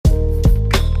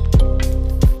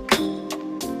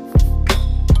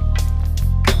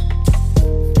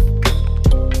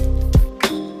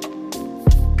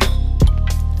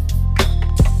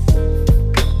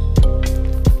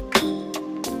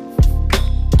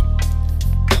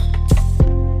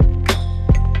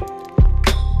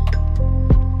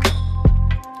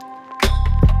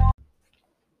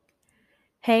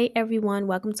Hey everyone,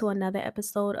 welcome to another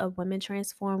episode of Women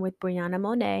Transform with Brianna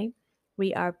Monet.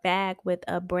 We are back with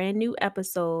a brand new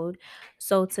episode.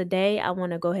 So today I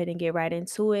want to go ahead and get right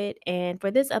into it. And for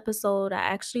this episode, I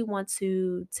actually want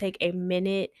to take a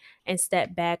minute and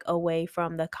step back away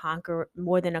from the Conqueror,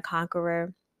 More Than a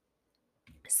Conqueror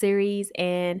series.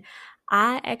 And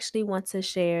I actually want to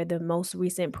share the most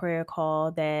recent prayer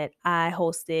call that I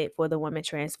hosted for the Women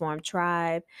Transform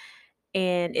Tribe,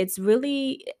 and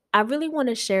I really want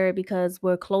to share it because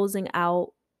we're closing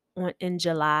out in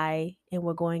July and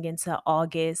we're going into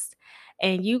August.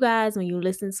 And you guys, when you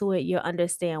listen to it, you'll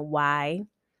understand why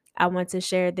I want to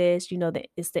share this. You know that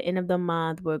it's the end of the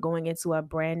month. We're going into a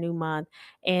brand new month,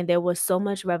 and there was so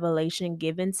much revelation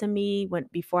given to me when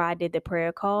before I did the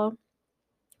prayer call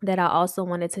that I also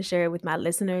wanted to share with my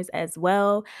listeners as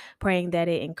well, praying that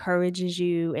it encourages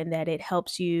you and that it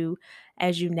helps you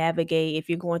as you navigate if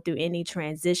you're going through any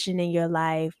transition in your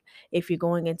life, if you're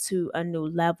going into a new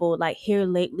level. Like here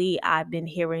lately, I've been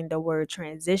hearing the word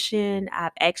transition.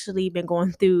 I've actually been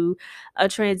going through a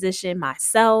transition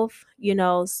myself,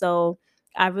 so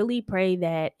I really pray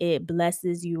that it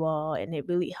blesses you all and it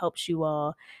really helps you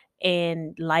all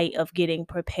in light of getting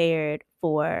prepared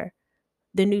for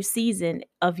the new season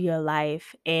of your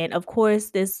life. And of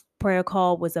course, this prayer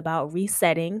call was about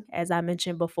resetting, as I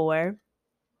mentioned before.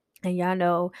 And y'all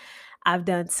know I've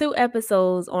done 2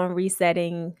 episodes on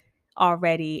resetting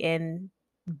already, and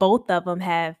both of them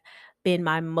have been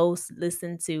my most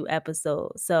listened to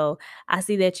episodes. So I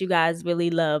see that you guys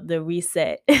really love the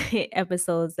reset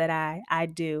episodes that I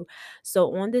do.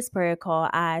 So on this prayer call,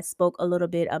 I spoke a little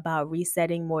bit about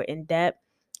resetting more in depth.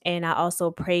 And I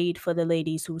also prayed for the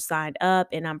ladies who signed up.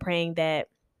 And I'm praying that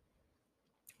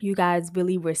you guys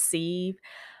really receive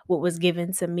what was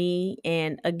given to me.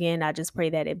 And again, I just pray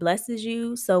that it blesses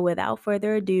you. So without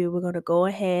further ado, we're going to go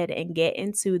ahead and get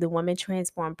into the Women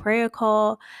Transform prayer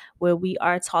call where we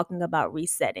are talking about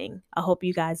resetting. I hope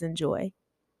you guys enjoy.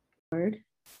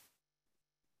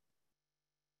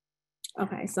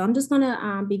 Okay, so I'm just going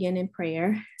to begin in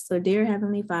prayer. So, dear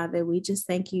Heavenly Father, we just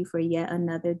thank you for yet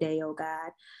another day, oh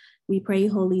God. We pray,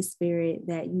 Holy Spirit,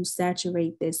 that you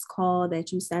saturate this call,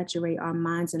 that you saturate our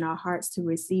minds and our hearts to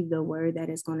receive the word that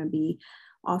is going to be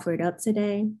offered up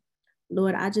today.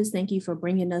 Lord, I just thank you for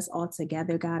bringing us all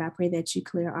together, God. I pray that you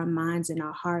clear our minds and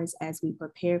our hearts as we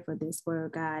prepare for this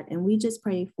word, God. And we just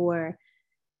pray for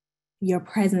your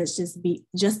presence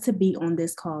just to be on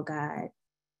this call, God.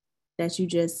 That you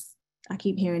just I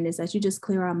keep hearing this, that you just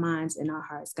clear our minds and our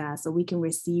hearts, God, so we can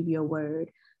receive your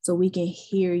word, so we can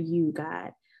hear you,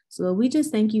 God. So we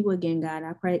just thank you again, God.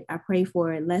 I pray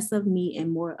for less of me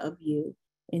and more of you.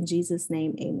 In Jesus'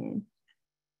 name, amen.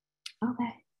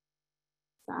 Okay.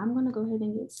 So I'm going to go ahead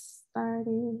and get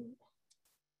started.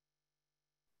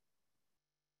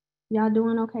 Y'all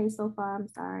doing okay so far? I'm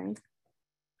sorry.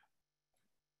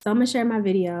 So I'm going to share my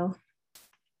video.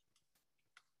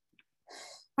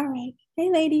 All right. Hey,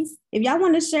 ladies, if y'all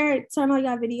want to share it, turn on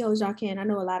y'all videos, y'all can. I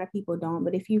know a lot of people don't,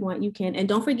 but if you want, you can. And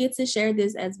don't forget to share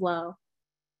this as well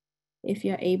if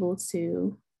you're able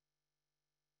to.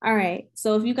 All right.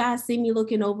 So if you guys see me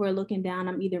looking over or looking down,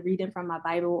 I'm either reading from my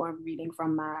Bible or I'm reading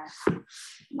from my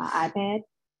iPad.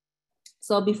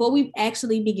 So before we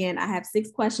actually begin, I have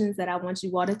 6 questions that I want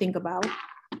you all to think about.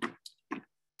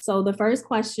 So the first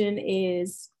question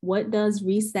is, what does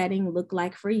resetting look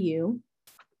like for you?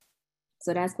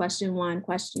 So that's question 1.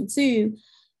 Question 2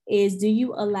 is, do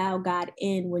you allow God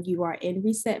in when you are in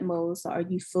reset mode? So are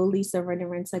you fully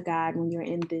surrendering to God when you're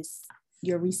in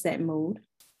your reset mode?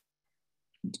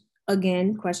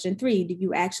 Again, question 3, do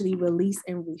you actually release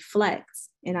and reflect?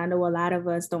 And I know a lot of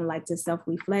us don't like to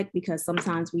self-reflect because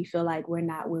sometimes we feel like we're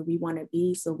not where we want to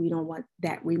be. So we don't want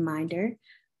that reminder.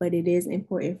 But it is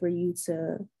important for you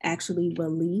to actually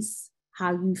release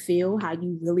how you feel, how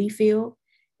you really feel,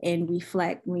 and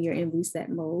reflect when you're in reset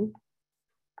mode.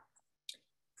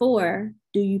 4,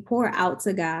 do you pour out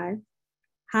to God?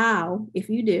 How, if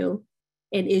you do,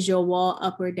 and is your wall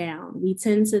up or down? We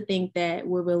tend to think that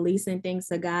we're releasing things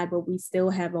to God, but we still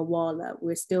have a wall up.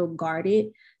 We're still guarded.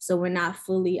 So we're not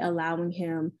fully allowing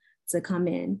him to come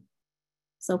in.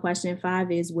 So question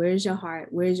 5 is, where's your heart?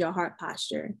 Where's your heart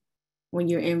posture when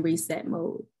you're in reset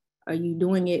mode? Are you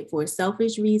doing it for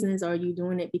selfish reasons? Or are you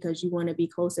doing it because you want to be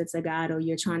closer to God, or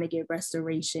you're trying to get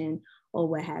restoration, or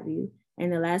what have you?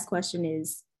 And the last question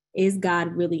is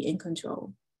God really in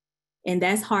control? And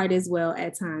that's hard as well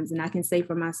at times. And I can say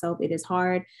for myself, it is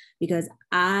hard because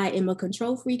I am a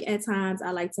control freak at times.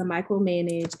 I like to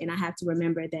micromanage, and I have to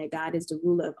remember that God is the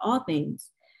ruler of all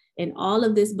things. And all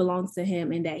of this belongs to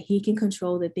him, and that he can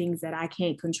control the things that I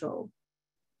can't control.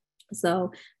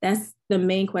 So that's the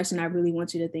main question I really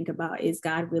want you to think about. Is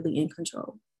God really in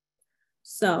control?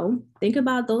 So think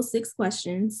about those 6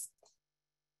 questions.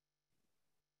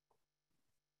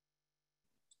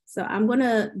 So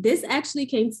this actually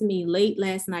came to me late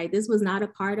last night. This was not a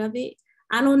part of it.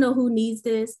 I don't know who needs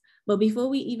this, but before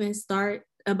we even start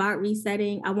about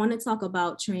resetting, I want to talk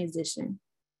about transition.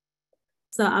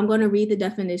 So I'm going to read the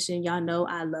definition. Y'all know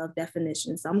I love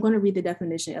definitions. So I'm going to read the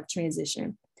definition of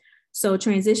transition. So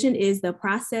transition is the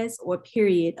process or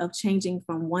period of changing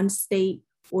from one state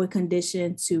or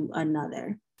condition to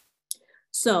another.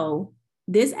 So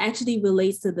this actually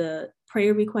relates to the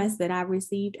prayer request that I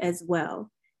received as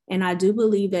well. And I do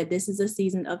believe that this is a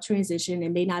season of transition.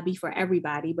 It may not be for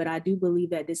everybody, but I do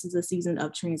believe that this is a season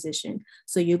of transition.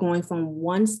 So you're going from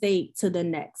one state to the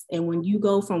next. And when you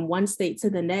go from one state to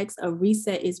the next, a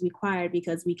reset is required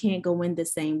because we can't go in the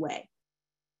same way,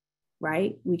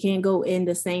 right? We can't go in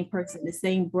the same person, the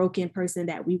same broken person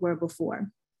that we were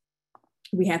before.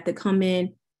 We have to come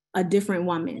in a different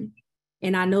woman.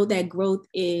 And I know that growth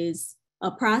is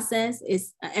a process,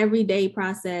 it's an everyday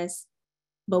process,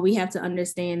 but we have to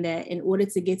understand that in order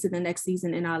to get to the next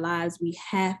season in our lives, we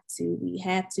have to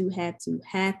reset,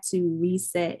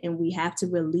 and we have to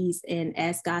release and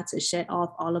ask God to shut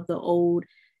off all of the old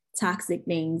toxic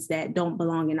things that don't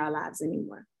belong in our lives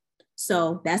anymore.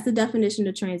 So that's the definition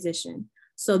of transition.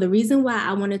 So the reason why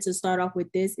I wanted to start off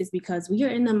with this is because we are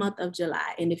in the month of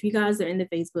July. And if you guys are in the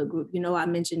Facebook group, you know I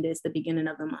mentioned this at the beginning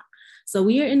of the month. So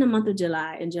we are in the month of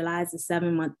July, and July is the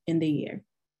 7th month in the year.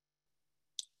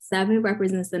 7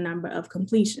 represents the number of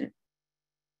completion.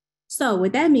 So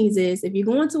what that means is if you're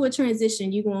going to a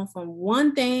transition, you're going from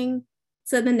one thing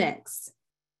to the next.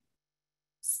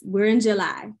 We're in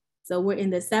July. So we're in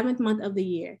the 7th month of the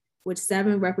year, which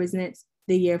 7 represents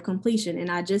the year of completion.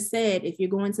 And I just said, if you're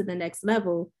going to the next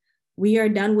level, we are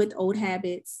done with old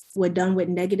habits. We're done with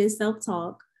negative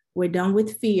self-talk. We're done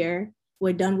with fear.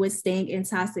 We're done with staying in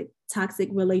toxic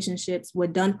relationships. We're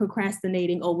done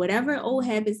procrastinating, or whatever old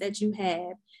habits that you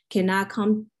have cannot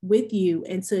come with you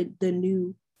into the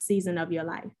new season of your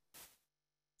life.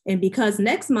 And because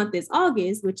next month is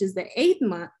August, which is the 8th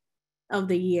month of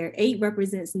the year, 8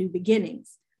 represents new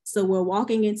beginnings. So we're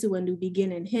walking into a new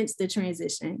beginning, hence the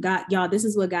transition. God, y'all, this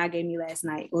is what God gave me last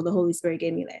night, or the Holy Spirit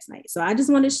gave me last night. So I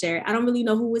just want to share it. I don't really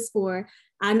know who it's for.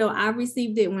 I know I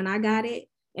received it when I got it,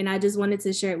 and I just wanted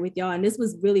to share it with y'all. And this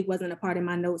wasn't a part of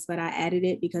my notes, but I added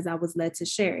it because I was led to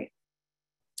share it.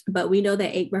 But we know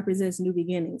that 8 represents new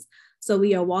beginnings. So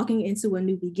we are walking into a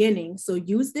new beginning. So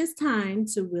use this time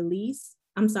to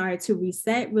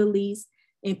reset, release,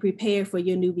 and prepare for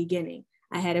your new beginning.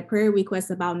 I had a prayer request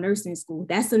about nursing school.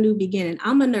 That's a new beginning.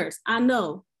 I'm a nurse. I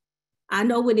know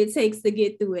what it takes to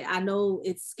get through it. I know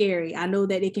it's scary. I know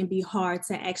that it can be hard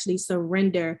to actually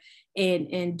surrender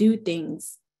and do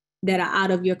things that are out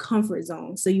of your comfort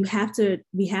zone. So we have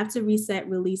to reset,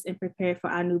 release, and prepare for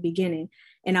our new beginning.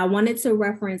 And I wanted to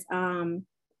reference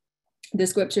the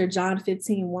scripture, John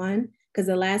 15:1, because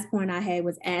the last point I had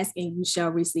was ask and you shall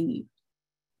receive.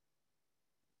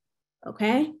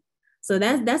 Okay. So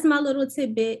that's my little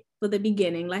tidbit for the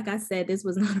beginning. Like I said, this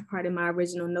was not a part of my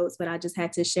original notes, but I just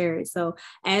had to share it. So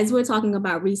as we're talking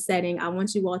about resetting, I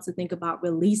want you all to think about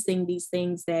releasing these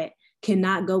things that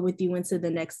cannot go with you into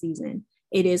the next season.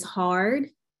 It is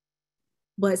hard,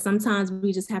 but sometimes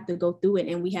we just have to go through it,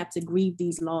 and we have to grieve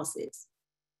these losses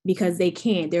because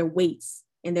they're weights,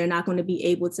 and they're not going to be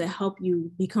able to help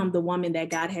you become the woman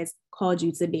that God has called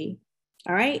you to be.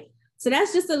 All right. So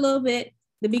that's just a little bit,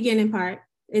 the beginning part.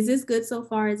 Is this good so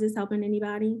far? Is this helping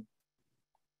anybody?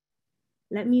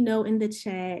 Let me know in the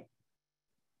chat.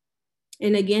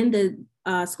 And again, the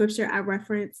scripture I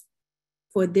referenced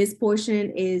for this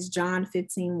portion is John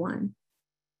 15:1.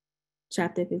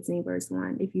 Chapter 15, verse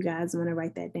 1, if you guys want to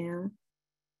write that down.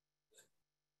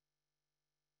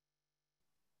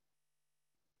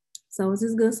 So is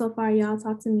this good so far, y'all?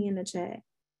 Talk to me in the chat.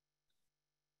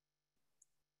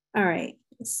 All right,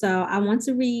 so I want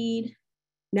to read,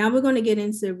 now we're going to get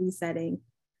into resetting.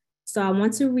 So I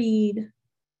want to read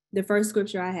the first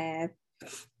scripture I have,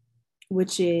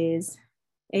 which is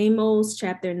Amos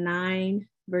chapter 9,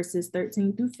 verses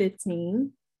 13 through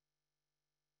 15.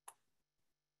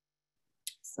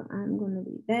 So I'm going to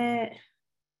read that.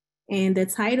 And the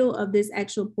title of this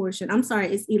actual portion,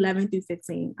 it's 11 through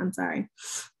 15. I'm sorry.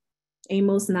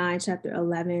 Amos 9, chapter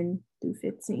 11 through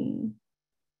 15.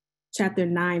 Chapter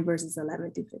 9, verses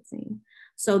 11 through 15.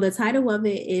 So the title of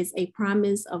it is A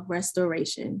Promise of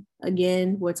Restoration.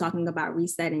 Again, we're talking about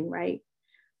resetting, right?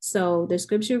 So the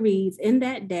scripture reads, in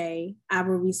that day, I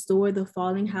will restore the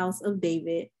falling house of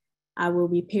David I will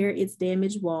repair its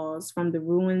damaged walls. From the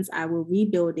ruins, I will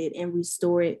rebuild it and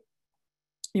restore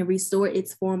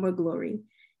its former glory.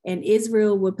 And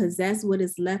Israel will possess what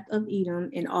is left of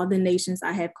Edom and all the nations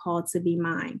I have called to be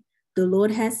mine. The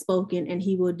Lord has spoken, and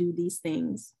he will do these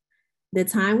things. The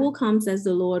time will come, says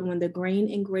the Lord, when the grain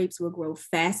and grapes will grow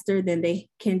faster than they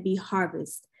can be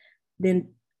harvested. Then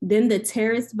the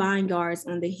terraced vineyards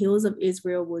on the hills of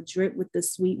Israel will drip with the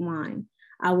sweet wine.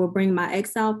 I will bring my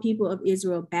exiled people of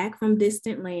Israel back from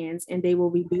distant lands, and they will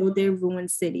rebuild their ruined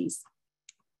cities.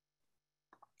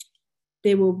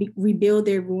 They will rebuild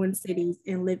their ruined cities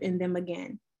and live in them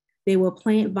again. They will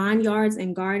plant vineyards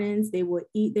and gardens. They will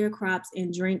eat their crops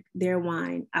and drink their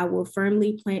wine. I will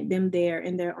firmly plant them there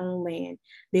in their own land.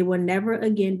 They will never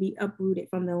again be uprooted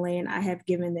from the land I have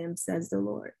given them, says the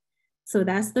Lord. So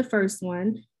that's the first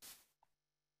one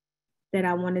that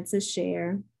I wanted to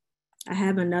share. I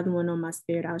have another one on my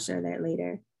spirit. I'll share that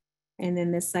later. And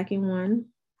then the second one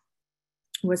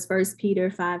was 1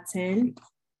 Peter 5:10.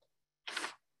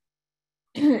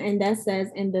 And that says,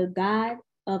 and the God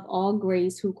of all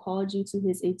grace, who called you to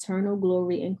his eternal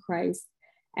glory in Christ,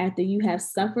 after you have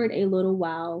suffered a little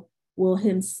while, will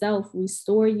himself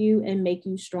restore you and make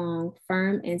you strong,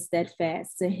 firm, and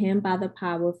steadfast. To him by the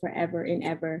power forever and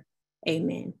ever.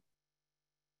 Amen.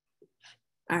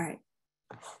 All right.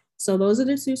 So those are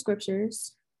the two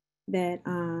scriptures that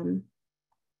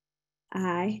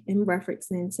I am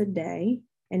referencing today.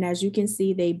 And as you can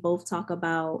see, they both talk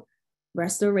about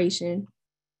restoration,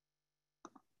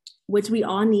 which we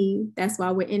all need. That's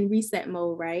why we're in reset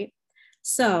mode, right?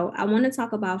 So I want to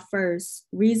talk about first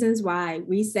reasons why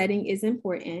resetting is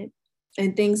important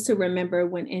and things to remember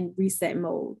when in reset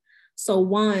mode. So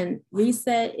one,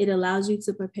 reset, it allows you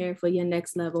to prepare for your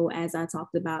next level, as I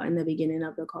talked about in the beginning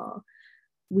of the call.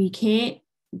 We can't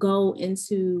go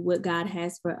into what God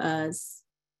has for us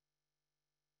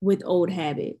with old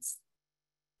habits.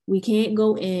 We can't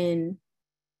go in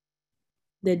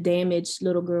the damaged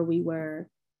little girl we were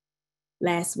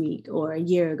last week or a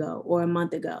year ago or a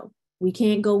month ago. We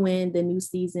can't go in the new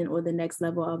season or the next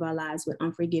level of our lives with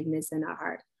unforgiveness in our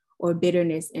heart or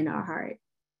bitterness in our heart,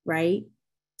 right?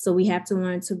 So we have to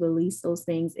learn to release those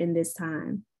things in this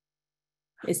time,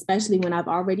 especially when I've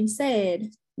already said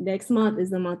next month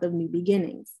is the month of new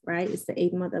beginnings, right? It's the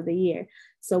 8th month of the year.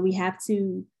 So we have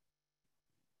to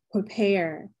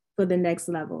prepare for the next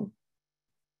level.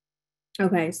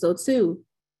 Okay, so 2,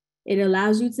 it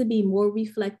allows you to be more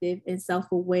reflective and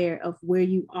self-aware of where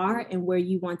you are and where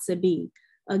you want to be.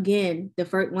 Again,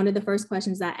 one of the first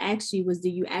questions I asked you was, do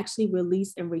you actually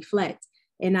release and reflect?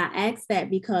 And I asked that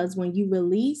because when you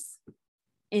release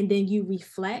and then you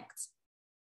reflect,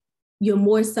 you're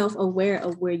more self-aware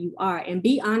of where you are, and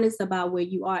be honest about where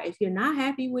you are. If you're not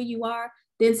happy where you are,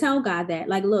 then tell God that,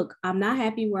 like, look, I'm not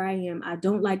happy where I am. I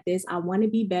don't like this. I want to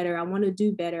be better. I want to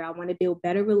do better. I want to build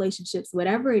better relationships,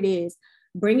 whatever it is.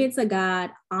 Bring it to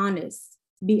God, honest.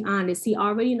 Be honest. He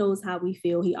already knows how we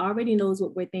feel. He already knows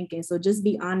what we're thinking. So just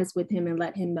be honest with him and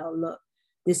let him know, look,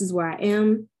 this is where I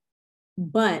am,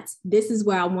 but this is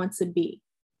where I want to be.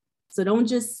 So don't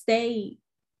just stay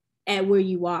at where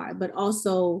you are, but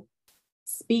also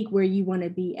speak where you want to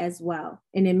be as well.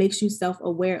 And it makes you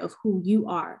self-aware of who you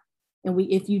are. And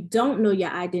if you don't know your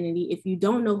identity, if you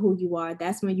don't know who you are,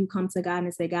 that's when you come to God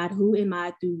and say, God, who am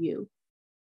I through you?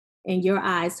 In your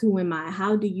eyes, who am I?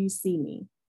 How do you see me?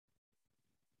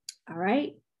 All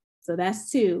right. So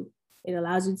that's 2. It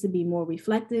allows you to be more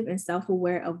reflective and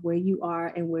self-aware of where you are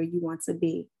and where you want to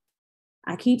be.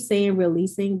 I keep saying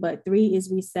releasing, but 3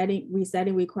 is resetting.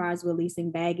 Resetting requires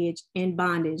releasing baggage and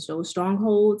bondage. Those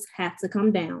strongholds have to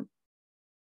come down.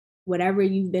 Whatever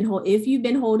you've been holding, if you've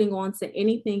been holding on to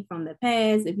anything from the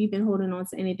past, if you've been holding on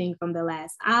to anything from the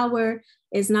last hour,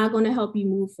 it's not going to help you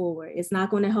move forward. It's not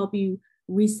going to help you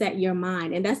reset your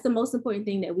mind. And that's the most important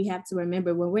thing that we have to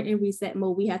remember. When we're in reset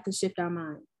mode, we have to shift our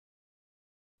mind.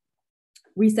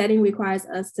 Resetting requires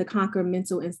us to conquer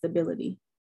mental instability,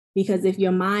 because if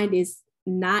your mind is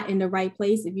not in the right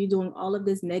place, if you're doing all of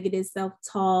this negative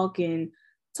self-talk and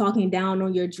talking down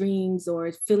on your dreams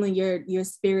or filling your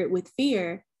spirit with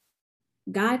fear,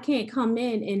 God can't come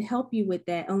in and help you with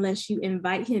that unless you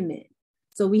invite him in.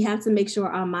 So we have to make sure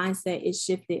our mindset is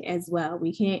shifted as well.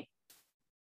 We can't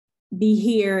be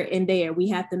here and there. We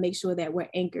have to make sure that we're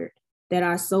anchored, that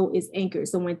our soul is anchored.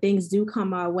 So when things do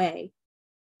come our way,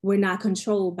 we're not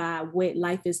controlled by what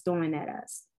life is throwing at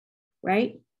us,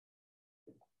 right?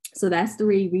 So that's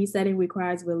 3. Resetting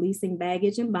requires releasing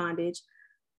baggage and bondage.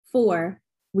 4,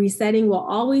 resetting will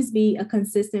always be a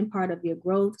consistent part of your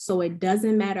growth. So it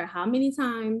doesn't matter how many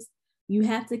times you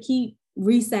have to keep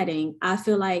resetting. I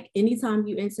feel like anytime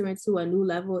you enter into a new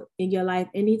level in your life,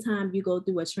 anytime you go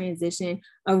through a transition,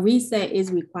 a reset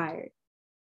is required.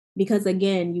 Because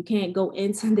again, you can't go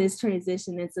into this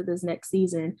transition, into this next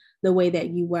season, the way that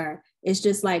you were. It's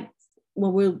just like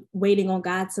when we're waiting on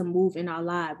God to move in our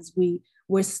lives,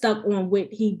 we're stuck on what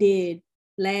he did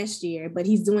last year, but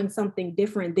he's doing something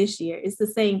different this year. It's the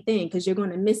same thing, because you're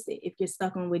going to miss it if you're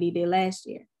stuck on what he did last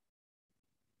year.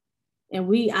 And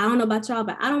I don't know about y'all,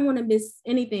 but I don't want to miss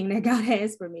anything that God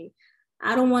has for me.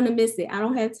 I don't want to miss it. I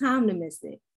don't have time to miss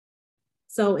it.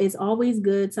 So it's always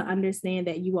good to understand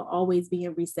that you will always be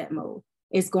in reset mode.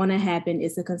 It's going to happen.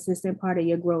 It's a consistent part of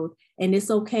your growth. And it's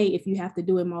okay if you have to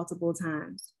do it multiple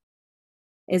times.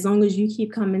 As long as you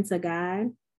keep coming to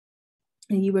God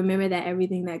and you remember that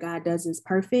everything that God does is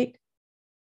perfect,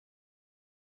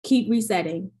 keep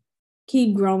resetting,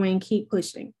 keep growing, keep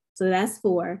pushing. So that's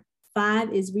 4.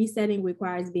 5 is resetting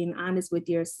requires being honest with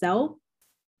yourself,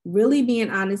 really being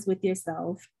honest with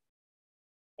yourself,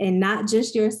 and not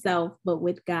just yourself, but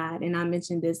with God. And I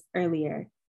mentioned this earlier.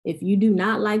 If you do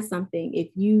not like something, if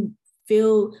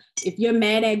you're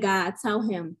mad at God, tell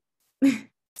him,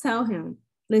 tell him,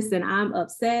 listen, I'm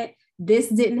upset. This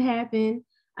didn't happen.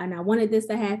 And I wanted this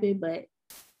to happen, but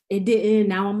it didn't.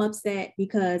 Now I'm upset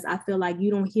because I feel like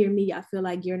you don't hear me. I feel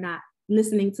like you're not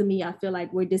listening to me. I feel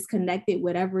like we're disconnected.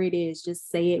 Whatever it is, just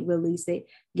say it, release it,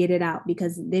 get it out,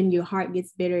 because then your heart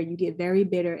gets bitter. You get very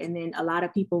bitter. And then a lot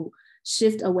of people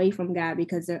shift away from God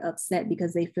because they're upset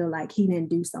because they feel like he didn't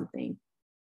do something.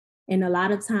 And a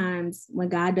lot of times when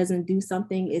God doesn't do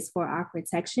something, it's for our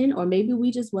protection, or maybe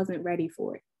we just wasn't ready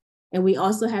for it. And we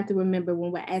also have to remember,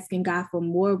 when we're asking God for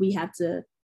more, we have to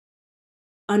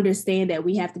understand that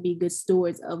we have to be good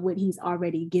stewards of what he's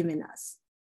already given us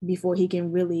before he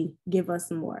can really give us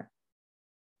more.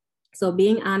 So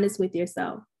being honest with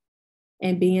yourself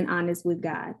and being honest with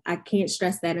God, I can't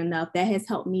stress that enough. That has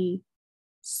helped me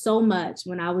so much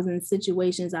when I was in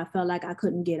situations I felt like I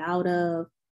couldn't get out of,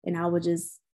 and I would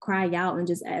just cry out and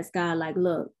just ask God, like,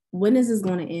 look, when is this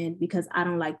going to end? Because I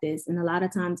don't like this. And a lot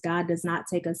of times God does not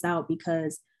take us out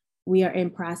because we are in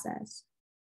process.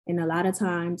 And a lot of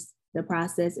times the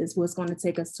process is what's going to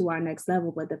take us to our next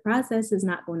level, but the process is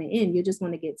not going to end. You're just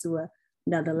going to get to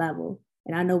another level.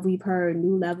 And I know we've heard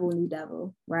new level, new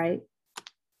devil, right?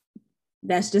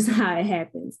 That's just how it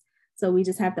happens. So we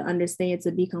just have to understand,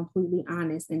 to be completely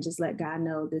honest and just let God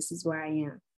know, this is where I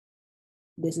am.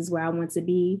 This is where I want to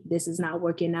be. This is not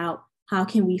working out. How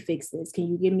can we fix this? Can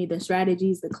you give me the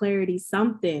strategies, the clarity,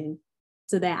 something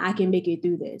so that I can make it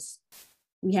through this?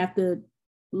 We have to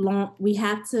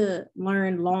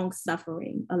learn long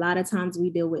suffering. A lot of times we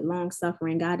deal with long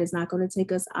suffering. God is not going to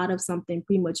take us out of something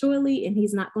prematurely, and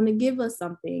he's not going to give us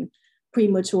something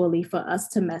prematurely for us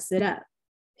to mess it up.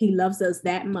 He loves us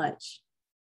that much.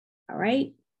 All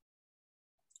right.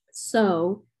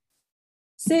 So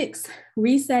 6,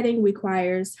 resetting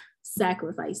requires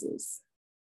sacrifices.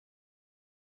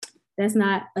 That's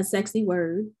not a sexy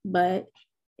word, but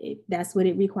that's what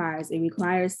it requires. It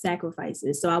requires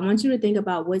sacrifices. So I want you to think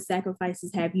about, what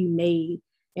sacrifices have you made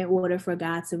in order for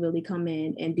God to really come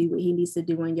in and do what he needs to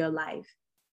do in your life?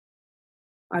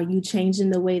 Are you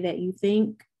changing the way that you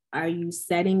think? Are you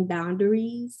setting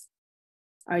boundaries?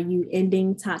 Are you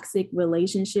ending toxic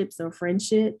relationships or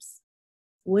friendships?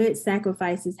 What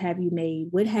sacrifices have you made?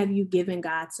 What have you given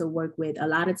God to work with? A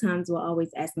lot of times we're always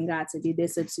asking God to do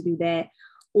this or to do that.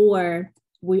 Or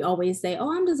we always say,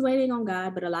 oh, I'm just waiting on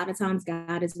God. But a lot of times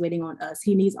God is waiting on us.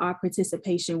 He needs our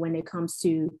participation when it comes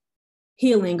to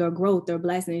healing or growth or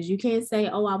blessings. You can't say,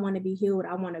 oh, I want to be healed,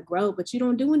 I want to grow, but you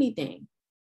don't do anything.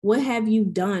 What have you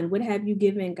done? What have you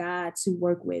given God to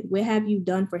work with? What have you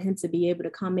done for him to be able to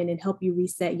come in and help you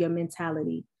reset your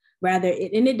mentality?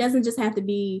 And it doesn't just have to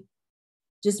be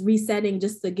just resetting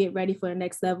just to get ready for the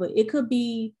next level. It could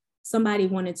be somebody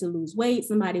wanted to lose weight,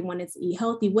 somebody wanted to eat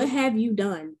healthy. What have you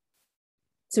done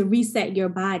to reset your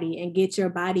body and get your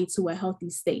body to a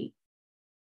healthy state?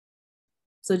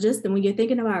 So just when you're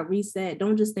thinking about reset,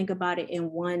 don't just think about it in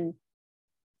one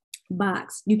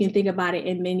box. You can think about it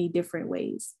in many different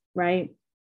ways, right?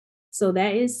 So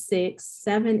that is 6.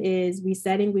 7 is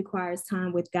resetting requires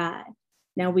time with God.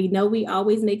 Now, we know we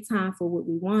always make time for what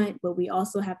we want, but we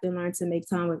also have to learn to make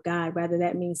time with God. Whether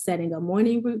that means setting a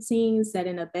morning routine,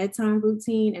 setting a bedtime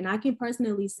routine. And I can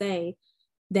personally say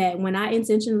that when I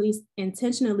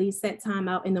intentionally set time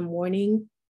out in the morning,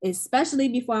 especially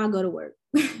before I go to work,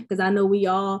 because I know we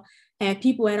all have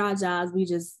people at our jobs, we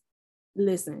just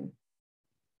listen.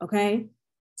 Okay.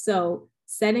 So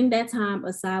setting that time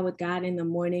aside with God in the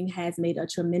morning has made a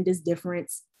tremendous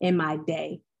difference in my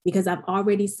day, because I've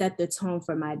already set the tone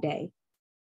for my day.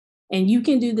 And you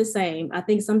can do the same. I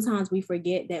think sometimes we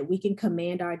forget that we can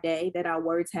command our day, that our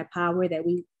words have power, that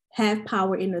we have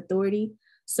power and authority.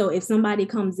 So if somebody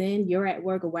comes in, you're at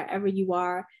work or wherever you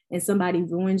are, and somebody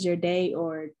ruins your day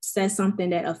or says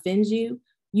something that offends you,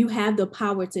 you have the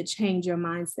power to change your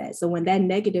mindset. So when that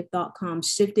negative thought comes,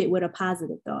 shift it with a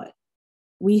positive thought.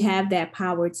 We have that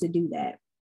power to do that.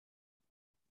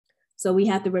 So we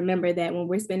have to remember that when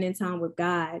we're spending time with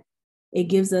God, it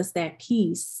gives us that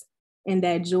peace and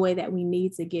that joy that we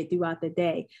need to get throughout the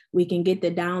day. We can get the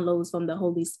downloads from the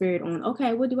Holy Spirit on,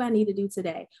 okay, what do I need to do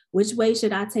today? Which way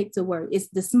should I take to work? It's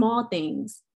the small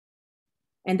things.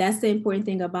 And that's the important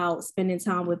thing about spending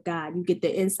time with God. You get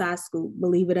the inside scoop,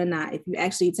 believe it or not. If you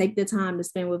actually take the time to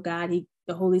spend with God,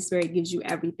 the Holy Spirit gives you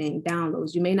everything,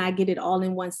 downloads. You may not get it all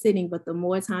in one sitting, but the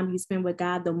more time you spend with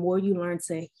God, the more you learn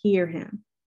to hear him,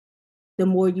 the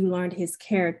more you learn his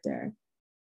character.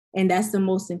 And that's the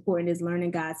most important, is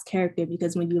learning God's character,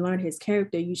 because when you learn his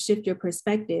character, you shift your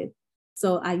perspective.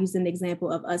 So I use an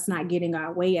example of us not getting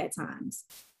our way at times.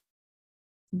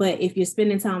 But if you're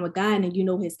spending time with God and you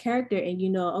know his character and you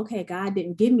know, okay, God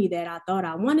didn't give me that, I thought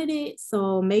I wanted it,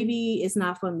 so maybe it's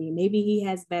not for me. Maybe he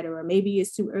has better, or maybe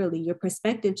it's too early. Your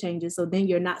perspective changes. So then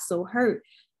you're not so hurt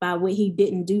by what he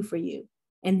didn't do for you.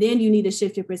 And then you need to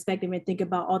shift your perspective and think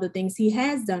about all the things he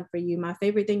has done for you. My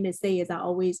favorite thing to say is I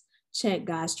always check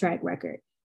God's track record.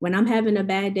 When I'm having a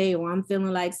bad day or I'm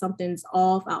feeling like something's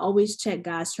off, I always check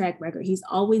God's track record. He's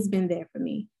always been there for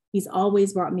me. He's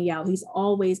always brought me out. He's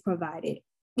always provided.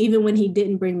 Even when he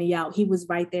didn't bring me out, he was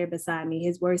right there beside me.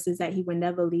 His word says that he would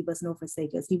never leave us nor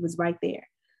forsake us. He was right there.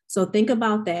 So think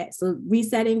about that. So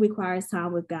resetting requires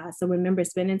time with God. So remember,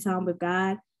 spending time with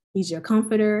God. He's your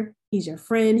comforter. He's your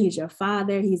friend. He's your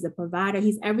father. He's a provider.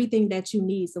 He's everything that you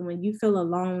need. So when you feel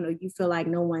alone or you feel like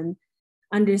no one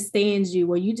understands you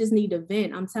or you just need to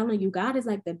vent, I'm telling you, God is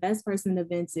like the best person to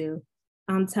vent to.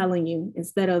 I'm telling you,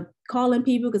 instead of calling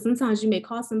people, because sometimes you may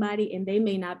call somebody and they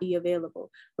may not be available,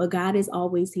 but God is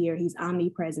always here. He's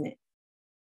omnipresent.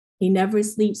 He never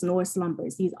sleeps nor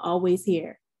slumbers. He's always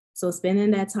here. So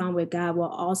spending that time with God will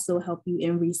also help you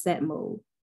in reset mode.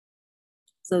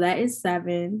 So that is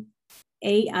 7.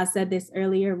 8, I said this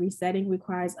earlier, resetting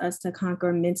requires us to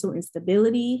conquer mental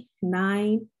instability.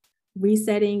 9,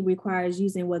 resetting requires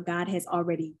using what God has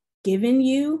already given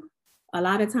you. A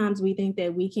lot of times we think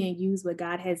that we can't use what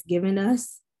God has given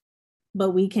us,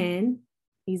 but we can.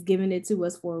 He's given it to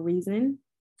us for a reason.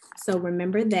 So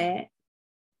remember that.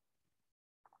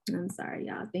 I'm sorry,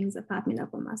 y'all. Things are popping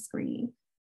up on my screen.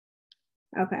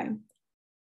 Okay.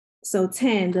 So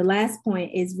 10, the last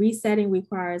point is resetting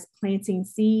requires planting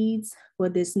seeds for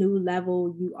this new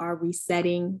level you are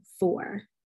resetting for.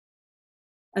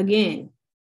 Again,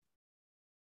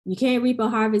 you can't reap a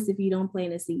harvest if you don't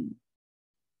plant a seed.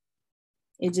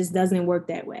 It just doesn't work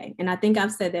that way. And I think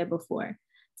I've said that before.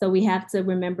 So we have to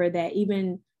remember that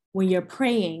even when you're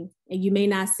praying and you may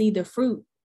not see the fruit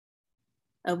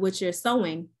of what you're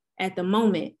sowing at the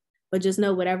moment, but just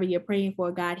know whatever you're praying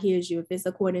for, God hears you. If it's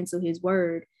according to his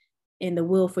word and the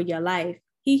will for your life,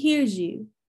 he hears you.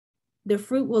 The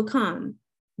fruit will come.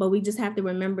 But we just have to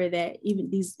remember that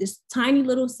even these tiny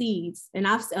little seeds, and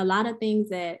a lot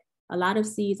of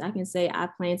seeds I can say I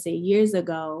planted years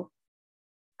ago,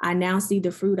 I now see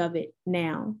the fruit of it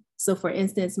now. So for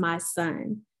instance, my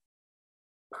son,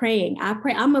 praying,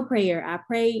 I'm a prayer. I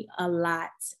pray a lot.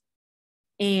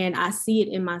 And I see it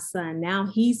in my son. Now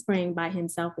he's praying by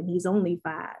himself and he's only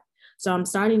 5. So I'm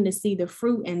starting to see the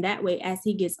fruit. And that way, as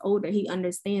he gets older, he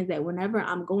understands that whenever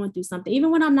I'm going through something,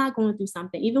 even when I'm not going through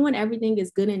something, even when everything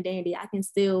is good and dandy, I can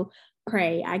still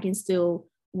pray. I can still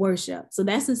worship. So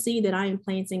that's the seed that I am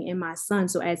planting in my son.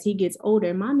 So as he gets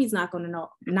older, mommy's not going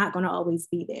to always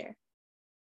be there.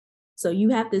 So you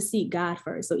have to seek God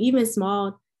first. So even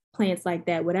small plants like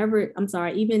that,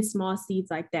 even small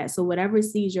seeds like that. So whatever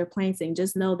seeds you're planting,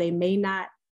 just know they may not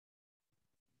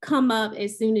come up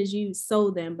as soon as you sow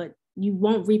them, but you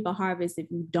won't reap a harvest if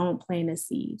you don't plant a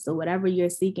seed. So whatever you're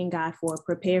seeking God for,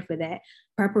 prepare for that.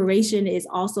 Preparation is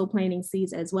also planting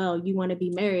seeds as well. You want to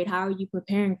be married. How are you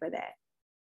preparing for that?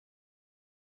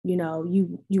 You know,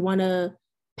 you want to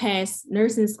pass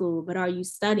nursing school, but are you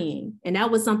studying? And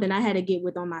that was something I had to get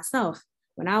with on myself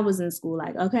when I was in school.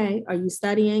 Like, okay, are you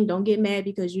studying? Don't get mad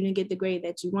because you didn't get the grade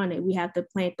that you wanted. We have to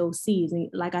plant those seeds.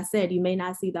 And like I said, you may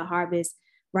not see the harvest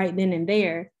right then and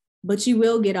there, but you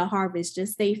will get a harvest.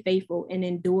 Just stay faithful and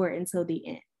endure until the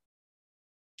end.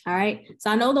 All right. So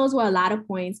I know those were a lot of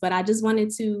points, but I just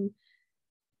wanted to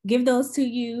give those to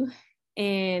you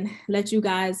and let you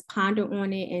guys ponder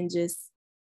on it and just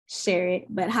share it.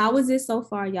 But how was it so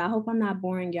far, y'all? I hope I'm not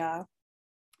boring y'all.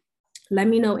 Let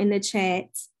me know in the chat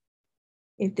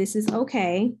if this is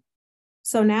okay.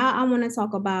 So now I want to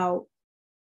talk about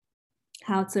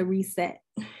how to reset.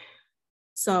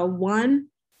 So one,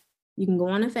 you can go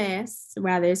on a fast,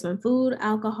 whether it's from food,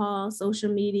 alcohol,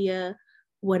 social media,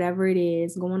 whatever it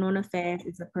is. Going on a fast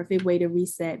is a perfect way to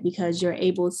reset because you're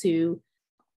able to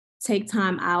take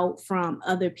time out from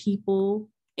other people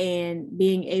and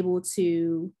being able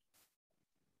to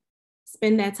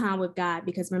spend that time with God.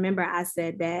 Because remember, I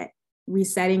said that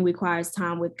resetting requires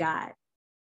time with God.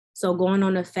 So going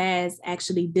on a fast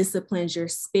actually disciplines your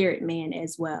spirit man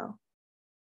as well.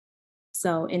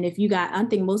 So, and if you got, I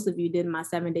think most of you did my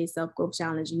 7-day self-growth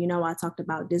challenge. You know, I talked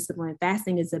about discipline.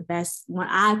 Fasting is the best one.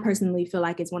 I personally feel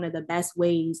like it's one of the best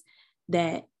ways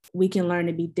that we can learn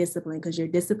to be disciplined because you're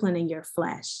disciplining your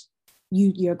flesh.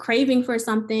 You're craving for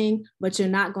something, but you're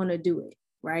not going to do it,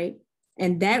 right?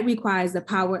 And that requires the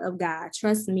power of God.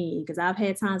 Trust me, because I've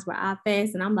had times where I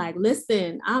fast and I'm like,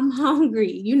 listen, I'm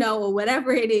hungry, you know, or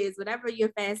whatever it is, whatever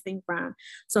you're fasting from.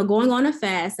 So going on a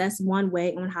fast, that's one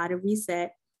way on how to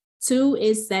reset. 2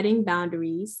 is setting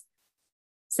boundaries.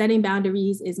 Setting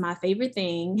boundaries is my favorite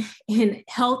thing, and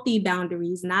healthy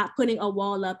boundaries, not putting a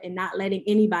wall up and not letting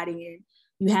anybody in.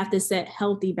 You have to set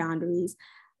healthy boundaries.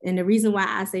 And the reason why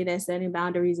I say that setting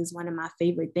boundaries is one of my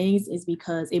favorite things is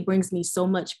because it brings me so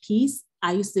much peace.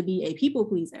 I used to be a people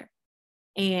pleaser,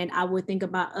 and I would think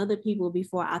about other people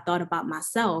before I thought about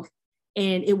myself.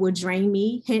 And it would drain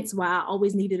me. Hence why I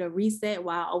always needed a reset,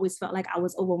 why I always felt like I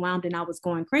was overwhelmed and I was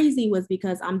going crazy, was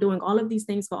because I'm doing all of these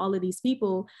things for all of these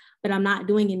people, but I'm not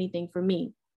doing anything for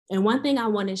me. And one thing I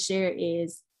want to share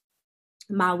is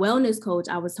my wellness coach.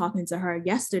 I was talking to her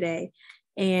yesterday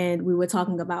and we were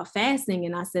talking about fasting.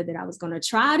 And I said that I was going to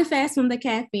try to fast from the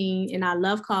caffeine. And I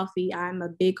love coffee. I'm a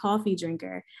big coffee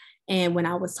drinker. And when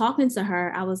I was talking to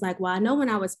her, I was like, well, I know when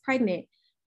I was pregnant,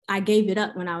 I gave it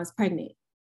up when I was pregnant.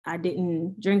 I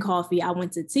didn't drink coffee. I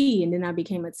went to tea and then I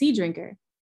became a tea drinker.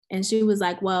 And she was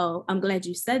like, well, I'm glad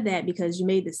you said that because you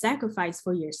made the sacrifice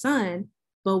for your son,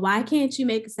 but why can't you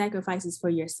make sacrifices for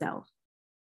yourself?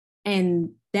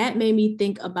 And that made me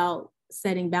think about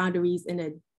setting boundaries in a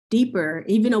deeper,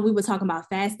 even though we were talking about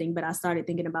fasting, but I started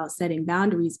thinking about setting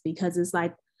boundaries because it's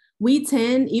like we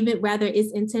tend, even whether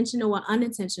it's intentional or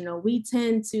unintentional, we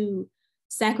tend to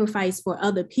sacrifice for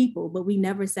other people, but we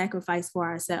never sacrifice for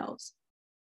ourselves.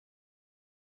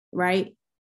 Right.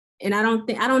 And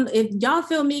if y'all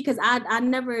feel me, because I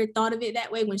never thought of it that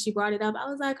way when she brought it up. I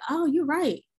was like, oh, you're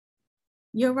right.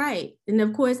 You're right. And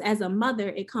of course, as a mother,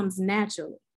 it comes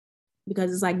naturally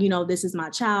because it's like, you know, this is my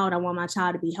child. I want my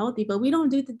child to be healthy, but we don't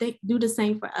do the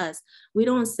same for us. We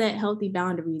don't set healthy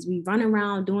boundaries. We run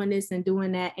around doing this and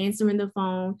doing that, answering the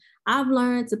phone. I've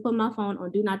learned to put my phone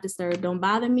on do not disturb. Don't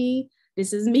bother me.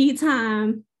 This is me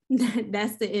time.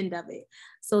 That's the end of it.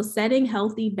 So setting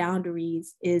healthy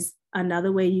boundaries is another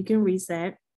way you can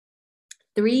reset.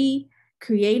 3,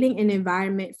 creating an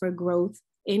environment for growth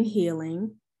and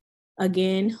healing.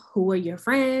 Again, who are your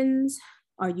friends?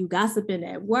 Are you gossiping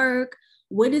at work?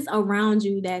 What is around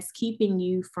you that's keeping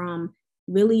you from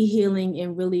really healing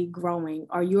and really growing?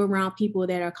 Are you around people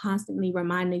that are constantly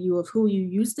reminding you of who you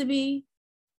used to be?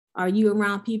 Are you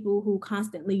around people who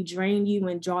constantly drain you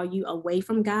and draw you away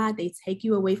from God? They take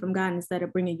you away from God instead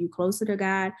of bringing you closer to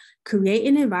God. Create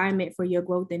an environment for your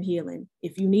growth and healing.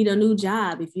 If you need a new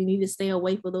job, if you need to stay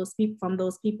away from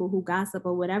those people who gossip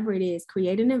or whatever it is,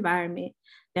 create an environment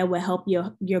that will help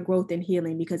your growth and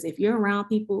healing. Because if you're around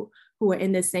people who are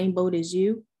in the same boat as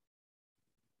you,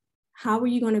 how are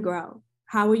you going to grow?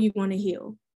 How are you going to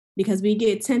heal? Because we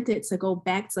get tempted to go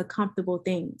back to comfortable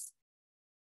things.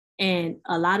 And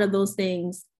a lot of those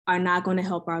things are not going to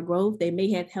help our growth. They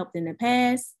may have helped in the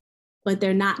past, but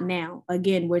they're not now.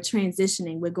 Again, we're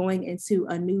transitioning. We're going into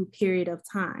a new period of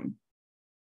time.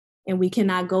 And we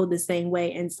cannot go the same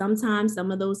way. And sometimes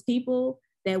some of those people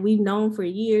that we've known for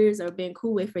years or been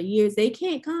cool with for years, they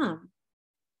can't come.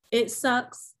 It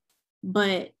sucks,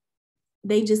 but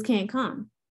they just can't come.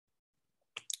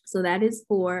 So that is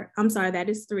 4. I'm sorry, that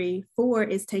is 3. 4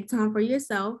 is take time for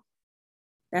yourself.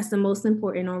 That's the most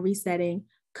important on resetting,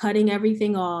 cutting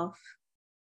everything off.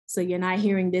 So you're not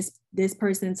hearing this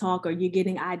person talk or you're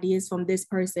getting ideas from this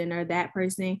person or that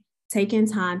person. Taking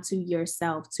time to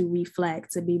yourself to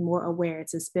reflect, to be more aware,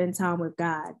 to spend time with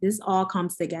God. This all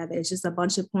comes together. It's just a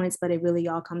bunch of points, but it really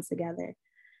all comes together.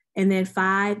 And then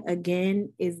 5,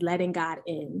 again, is letting God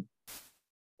in.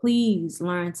 Please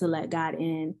learn to let God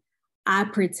in. I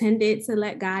pretended to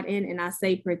let God in, and I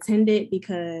say pretended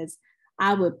because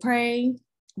I would pray,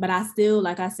 but I still,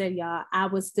 like I said, y'all, I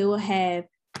would still have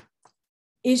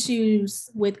issues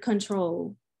with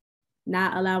control,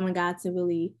 not allowing God to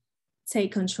really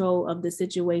take control of the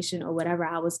situation or whatever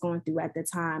I was going through at the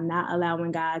time, not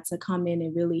allowing God to come in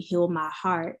and really heal my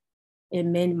heart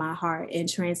and mend my heart and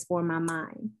transform my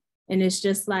mind. And it's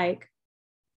just like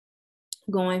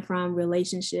going from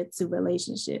relationship to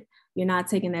relationship. You're not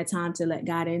taking that time to let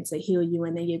God in to heal you.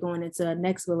 And then you're going into a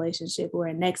next relationship or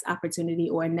a next opportunity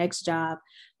or a next job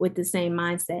with the same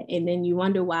mindset. And then you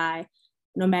wonder why,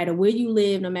 no matter where you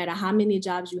live, no matter how many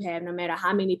jobs you have, no matter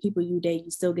how many people you date,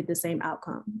 you still get the same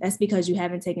outcome. That's because you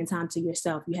haven't taken time to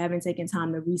yourself. You haven't taken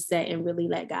time to reset and really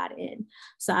let God in.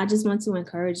 So I just want to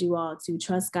encourage you all to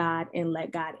trust God and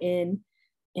let God in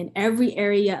every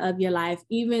area of your life,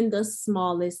 even the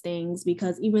smallest things,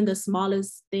 because even the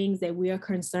smallest things that we are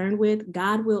concerned with,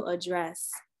 God will address.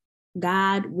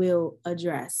 God will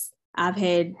address. I've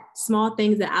had small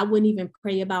things that I wouldn't even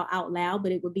pray about out loud,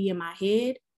 but it would be in my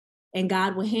head and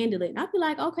God will handle it. And I'll be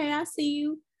like, okay, I see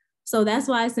you. So that's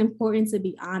why it's important to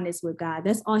be honest with God.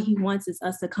 That's all he wants is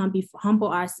us to come humble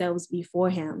ourselves before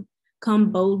him,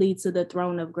 come boldly to the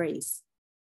throne of grace.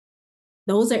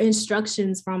 Those are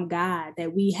instructions from God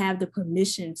that we have the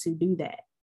permission to do that.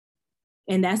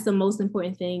 And that's the most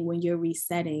important thing when you're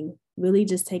resetting, really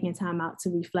just taking time out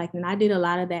to reflect. And I did a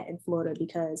lot of that in Florida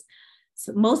because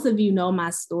most of you know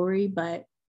my story, but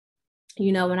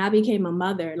when I became a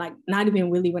mother, like not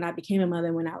even really when I became a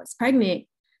mother, when I was pregnant,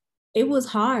 it was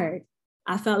hard.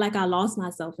 I felt like I lost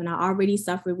myself and I already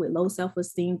suffered with low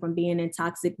self-esteem from being in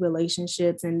toxic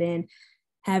relationships and then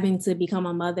having to become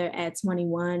a mother at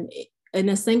 21 and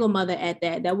a single mother at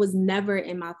that. That was never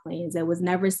in my plans. That was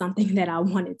never something that I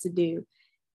wanted to do.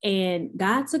 And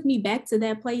God took me back to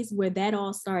that place where that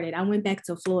all started. I went back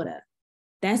to Florida.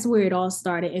 That's where it all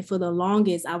started. And for the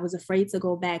longest, I was afraid to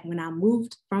go back. When I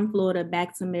moved from Florida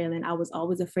back to Maryland, I was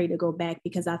always afraid to go back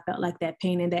because I felt like that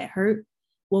pain and that hurt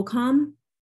will come.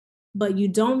 But you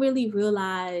don't really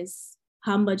realize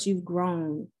how much you've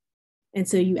grown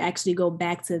until you actually go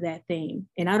back to that thing.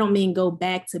 And I don't mean go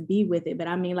back to be with it, but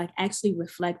I mean like actually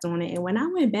reflect on it. And when I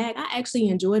went back, I actually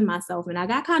enjoyed myself. And I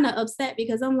got kind of upset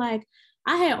because I'm like,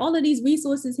 I had all of these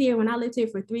resources here when I lived here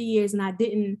for 3 years and I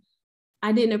didn't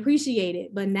appreciate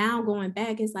it. But now going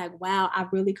back, it's like, wow,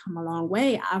 I've really come a long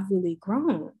way. I've really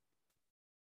grown.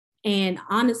 And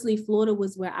honestly, Florida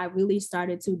was where I really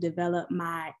started to develop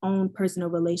my own personal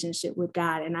relationship with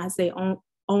God. And I say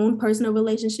own personal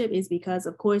relationship is because,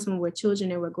 of course, when we're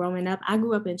children and we're growing up, I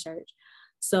grew up in church.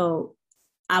 So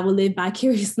I will live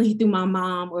vicariously through my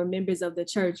mom or members of the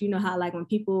church. You know how like when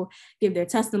people give their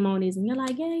testimonies and you're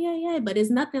like, yeah. But it's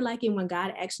nothing like it when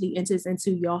God actually enters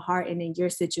into your heart and in your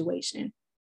situation.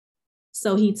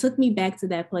 So he took me back to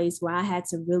that place where I had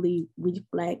to really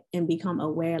reflect and become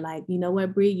aware, like, you know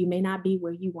what, Brie, you may not be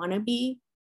where you want to be,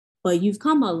 but you've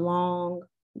come a long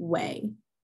way.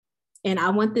 And I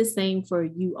want the same for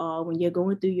you all when you're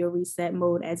going through your reset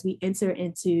mode as we enter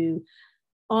into,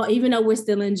 even though we're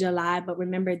still in July, but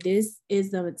remember, this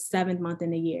is the 7th month in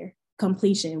the year,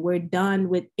 completion. We're done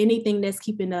with anything that's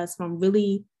keeping us from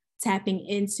really tapping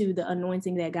into the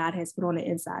anointing that God has put on the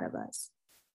inside of us.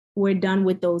 We're done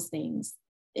with those things.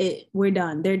 We're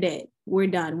done. They're dead. We're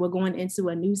done. We're going into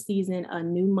a new season, a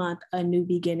new month, a new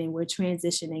beginning. We're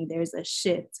transitioning. There's a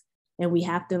shift. And we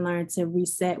have to learn to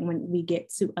reset when we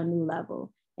get to a new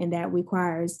level. And that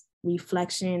requires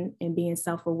reflection and being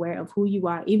self-aware of who you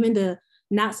are, even the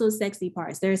not so sexy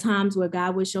parts. There's times where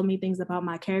God would show me things about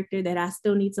my character that I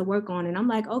still need to work on. And I'm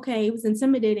like, okay, it was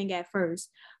intimidating at first,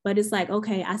 but it's like,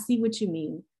 okay, I see what you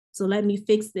mean. So let me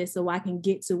fix this so I can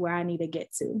get to where I need to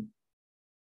get to.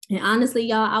 And honestly,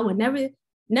 y'all, I would never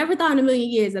thought in a million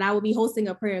years that I would be hosting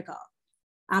a prayer call.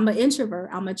 I'm an introvert.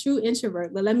 I'm a true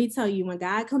introvert. But let me tell you, when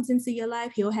God comes into your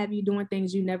life, he'll have you doing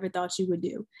things you never thought you would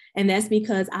do. And that's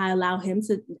because I've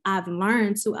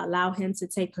learned to allow him to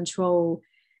take control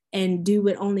and do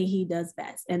what only he does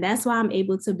best. And that's why I'm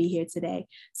able to be here today.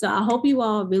 So I hope you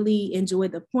all really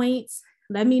enjoyed the points.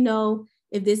 Let me know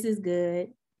if this is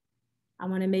good. I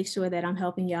want to make sure that I'm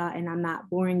helping y'all and I'm not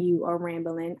boring you or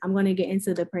rambling. I'm going to get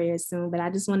into the prayers soon, but I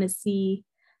just want to see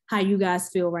how you guys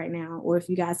feel right now, or if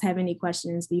you guys have any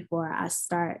questions before I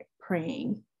start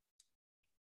praying.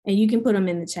 And you can put them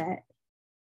in the chat.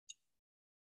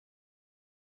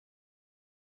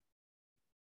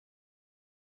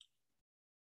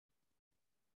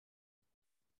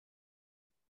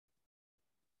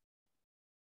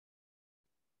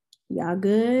 Y'all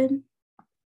good?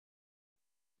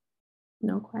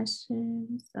 No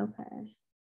questions? Okay.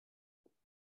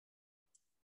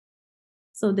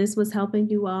 So this was helping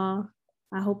you all.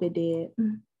 I hope it did.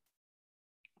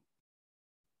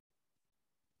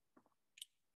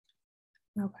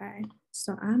 Okay,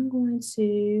 so I'm going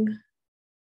to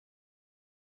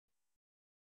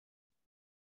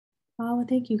Oh,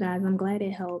 thank you guys. I'm glad it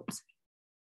helped.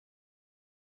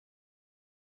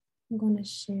 I'm going to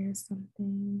share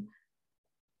something.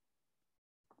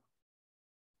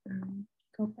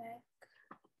 Go back.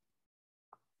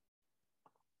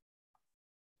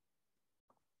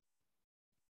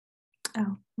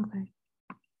 Oh, okay.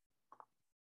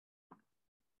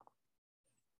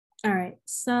 All right.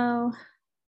 So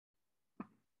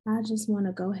I just want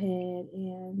to go ahead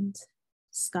and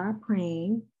start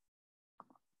praying.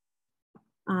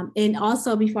 And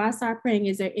also, before I start praying,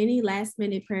 is there any last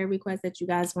minute prayer requests that you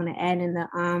guys want to add in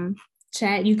the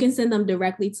chat? You can send them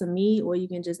directly to me, or you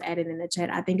can just add it in the chat.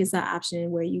 I think it's an option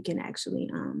where you can actually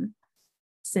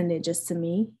send it just to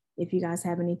me if you guys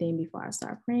have anything before I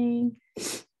start praying.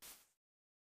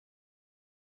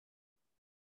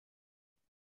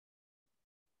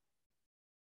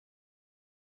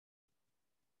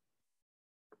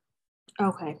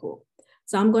 Okay, cool.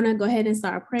 So I'm going to go ahead and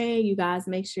start praying. You guys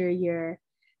make sure your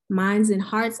minds and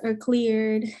hearts are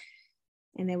cleared.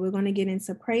 And then we're going to get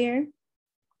into prayer.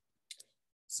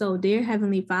 So, dear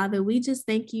Heavenly Father, we just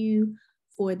thank you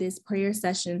for this prayer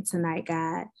session tonight,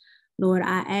 God. Lord,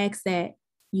 I ask that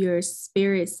your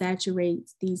spirit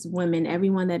saturates these women,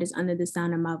 everyone that is under the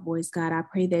sound of my voice, God. I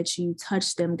pray that you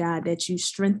touch them, God, that you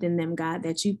strengthen them, God,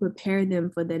 that you prepare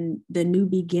them for the new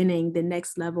beginning, the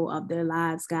next level of their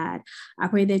lives, God. I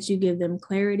pray that you give them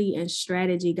clarity and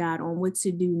strategy, God, on what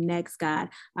to do next, God.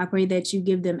 I pray that you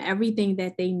give them everything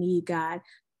that they need, God.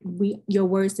 Your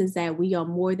word says that we are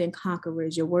more than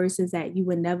conquerors. Your word says that you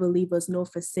would never leave us nor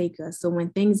forsake us. So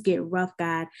when things get rough,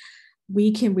 God,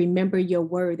 we can remember your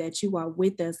word that you are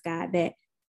with us, God, that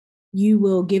you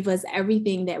will give us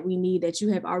everything that we need, that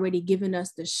you have already given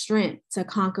us the strength to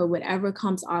conquer whatever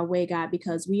comes our way, God,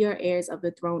 because we are heirs of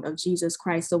the throne of Jesus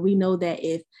Christ. So we know that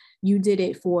if you did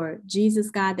it for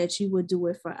Jesus, God, that you would do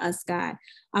it for us, God.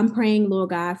 I'm praying, Lord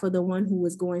God, for the one who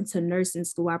is going to nursing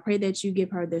school. I pray that you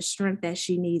give her the strength that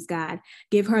she needs, God.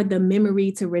 Give her the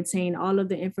memory to retain all of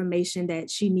the information that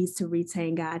she needs to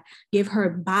retain, God. Give her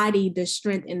body the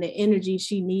strength and the energy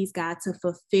she needs, God, to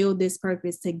fulfill this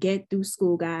purpose, to get through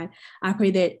school, God. I pray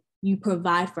that you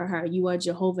provide for her. You are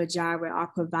Jehovah Jireh, our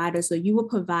provider. So you will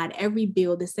provide every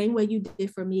bill the same way you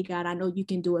did for me, God. I know you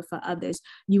can do it for others.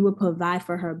 You will provide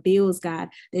for her bills, God,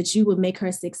 that you would make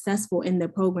her successful in the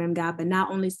program, God, but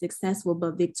not only successful,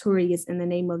 but victorious in the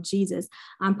name of Jesus.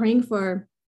 I'm praying for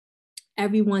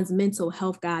everyone's mental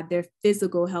health, God, their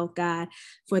physical health, God,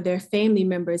 for their family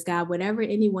members, God, whatever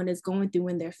anyone is going through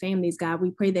in their families, God,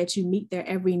 we pray that you meet their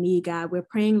every need, God. We're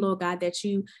praying, Lord God, that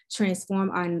you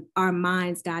transform our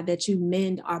minds, God, that you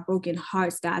mend our broken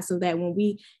hearts, God, so that when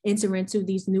we enter into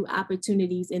these new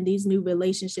opportunities and these new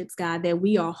relationships, God, that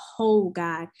we are whole,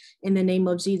 God, in the name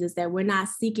of Jesus, that we're not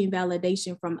seeking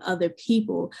validation from other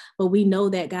people, but we know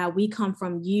that, God, we come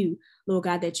from you, Lord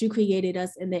God, that you created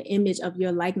us in the image of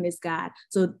your likeness, God.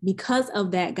 So because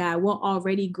of that, God, we're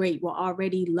already great. We're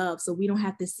already loved. So we don't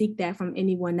have to seek that from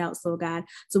anyone else, Lord God.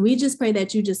 So we just pray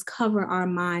that you just cover our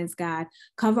minds, God.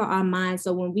 Cover our minds.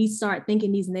 So when we start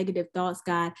thinking these negative thoughts,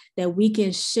 God, that we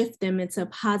can shift them into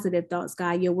positive thoughts,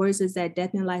 God. Your words is that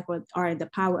death and life are in the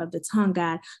power of the tongue,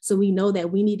 God. So we know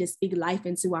that we need to speak life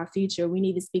into our future. We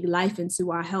need to speak life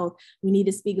into our health. We need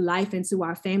to speak life into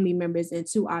our family members,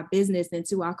 into our business,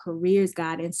 into our careers,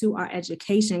 God, into our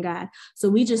education, God. So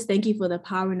we just thank you for the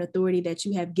power and authority that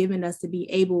you have given us to be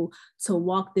able to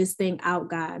walk this thing out,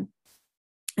 God.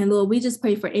 And Lord, we just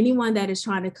pray for anyone that is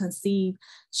trying to conceive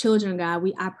children, God.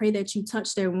 I pray that you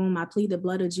touch their womb. I plead the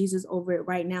blood of Jesus over it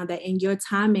right now, that in your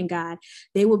timing, God,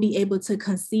 they will be able to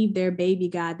conceive their baby,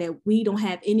 God, that we don't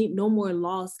have no more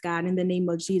loss, God, in the name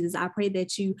of Jesus. I pray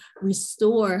that you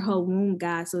restore her womb,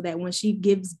 God, so that when she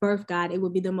gives birth, God, it will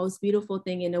be the most beautiful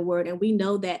thing in the world. And we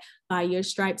know that by your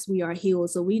stripes, we are healed.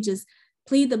 So we just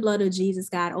plead the blood of Jesus,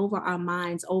 God, over our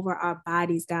minds, over our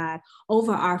bodies, God,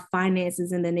 over our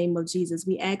finances in the name of Jesus.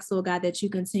 We ask, Lord God, that you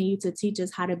continue to teach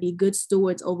us how to be good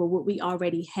stewards over what we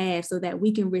already have so that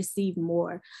we can receive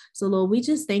more. So, Lord, we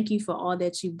just thank you for all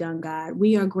that you've done, God.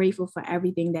 We are grateful for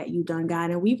everything that you've done,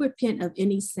 God. And we repent of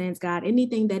any sins, God,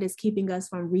 anything that is keeping us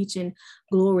from reaching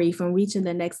glory, from reaching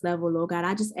the next level, Lord God.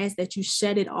 I just ask that you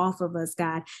shed it off of us,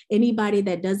 God. Anybody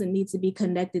that doesn't need to be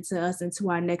connected to us into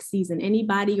our next season,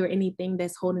 anybody or anything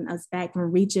that's holding us back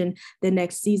from reaching the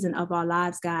next season of our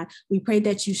lives, God. We pray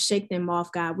that you shake them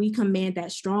off, God. We command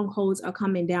that strongholds are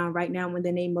coming down right now in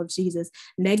the name of Jesus.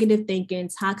 Negative thinking,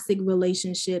 toxic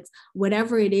relationships,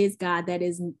 whatever it is, God, that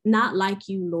is not like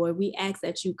you, Lord, we ask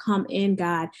that you come in,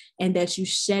 God, and that you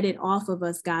shed it off of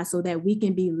us, God, so that we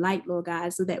can be light, Lord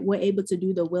God, so that we're able to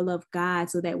do the will of God,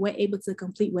 so that we're able to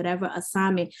complete whatever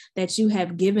assignment that you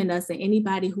have given us. And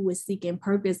anybody who is seeking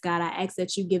purpose, God, I ask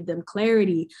that you give them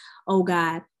clarity, oh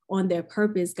God, on their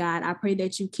purpose, God. I pray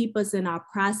that you keep us in our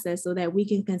process so that we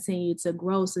can continue to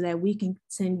grow, so that we can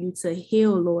continue to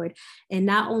heal, Lord. And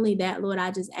not only that, Lord,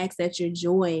 I just ask that your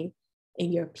joy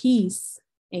and your peace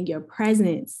and your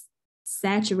presence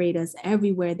saturate us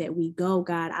everywhere that we go,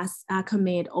 God. I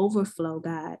command overflow,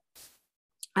 God.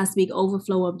 I speak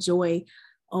overflow of joy,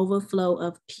 overflow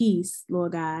of peace,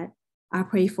 Lord God. I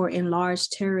pray for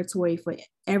enlarged territory for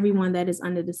everyone that is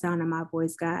under the sound of my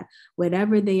voice, God,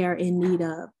 whatever they are in need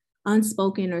of,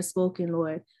 unspoken or spoken,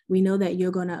 Lord. We know that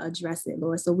you're going to address it,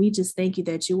 Lord. So we just thank you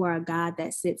that you are a God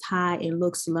that sits high and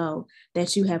looks low,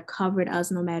 that you have covered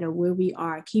us no matter where we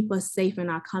are. Keep us safe in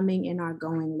our coming and our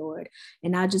going, Lord.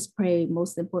 And I just pray,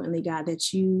 most importantly, God,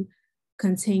 that you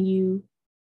continue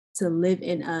to live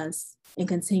in us and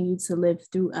continue to live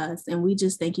through us. And we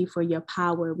just thank you for your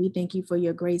power. We thank you for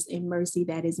your grace and mercy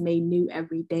that is made new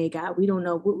every day, God. We don't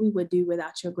know what we would do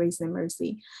without your grace and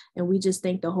mercy. And we just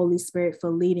thank the Holy Spirit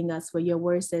for leading us, for your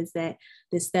word says that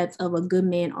the steps of a good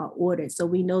man are ordered. So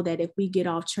we know that if we get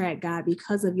off track, God,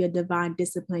 because of your divine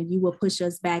discipline, you will push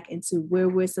us back into where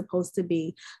we're supposed to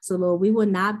be. So Lord, we will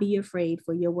not be afraid,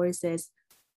 for your word says,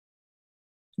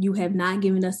 you have not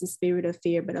given us a spirit of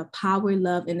fear, but of power,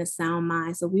 love, and a sound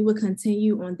mind. So we will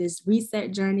continue on this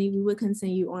reset journey. We will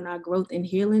continue on our growth and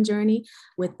healing journey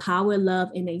with power, love,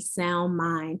 and a sound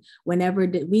mind. Whenever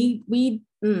we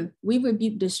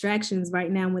rebuke distractions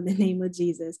right now in the name of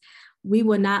Jesus. We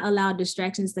will not allow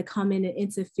distractions to come in and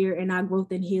interfere in our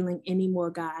growth and healing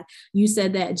anymore, God. You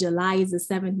said that July is the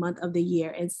 7th month of the year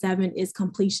and 7 is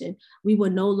completion. We will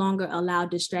no longer allow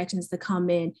distractions to come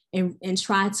in and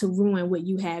try to ruin what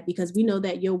you have, because we know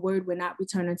that your word will not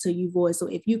return until you void. So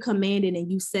if you commanded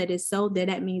and you said it so, then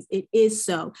that means it is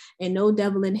so. And no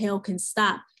devil in hell can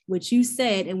stop what you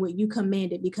said and what you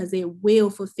commanded, because it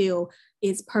will fulfill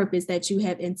its purpose that you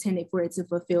have intended for it to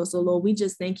fulfill. So Lord, we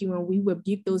just thank you, and we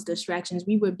rebuke those distractions.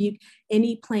 We rebuke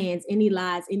any plans, any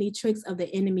lies, any tricks of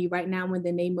the enemy right now in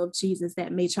the name of Jesus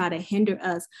that may try to hinder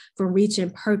us from reaching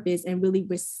purpose and really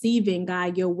receiving,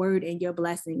 God, your word and your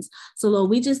blessings. So Lord,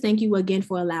 we just thank you again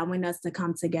for allowing us to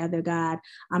come together, God.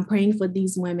 I'm praying for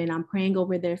these women. I'm praying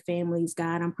over their families,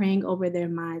 God. I'm praying over their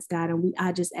minds, God. And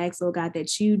I just ask, oh God,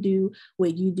 that you do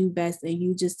what you do best and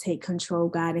you just take control,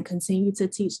 God, and continue to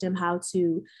teach them how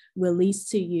to release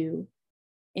to you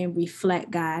and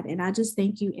reflect, God. And I just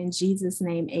thank you in Jesus'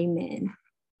 name. Amen.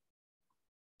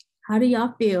 How do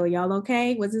y'all feel? Y'all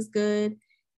okay? Was this good?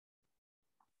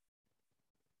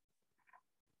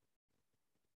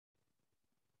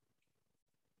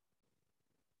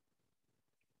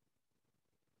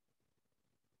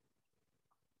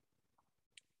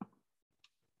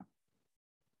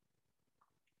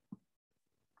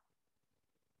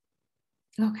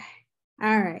 Okay.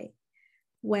 All right.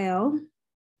 Well,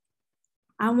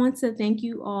 I want to thank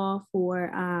you all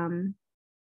for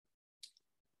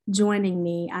joining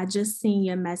me. I just seen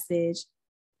your message.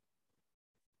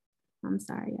 I'm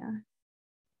sorry, yeah.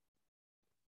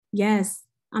 Yes,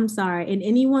 I'm sorry. And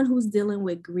anyone who's dealing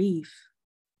with grief,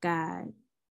 God,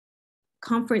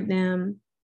 comfort them,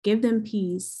 give them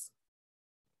peace,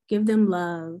 give them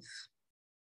love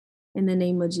in the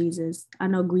name of Jesus. I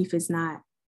know grief is not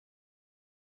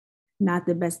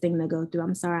the best thing to go through.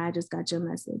 I'm sorry, I just got your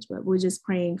message, but we're just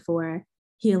praying for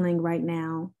healing right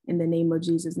now in the name of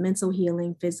Jesus, mental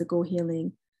healing, physical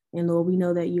healing. And Lord, we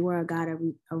know that you are a God of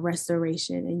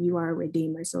restoration and you are a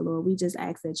redeemer. So Lord, we just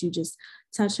ask that you just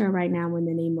touch her right now in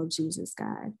the name of Jesus,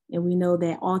 God. And we know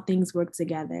that all things work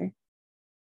together.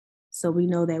 So we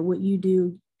know that what you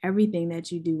do, everything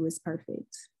that you do is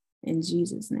perfect. In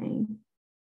Jesus' name.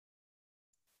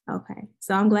 Okay,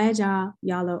 so I'm glad y'all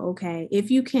are okay. If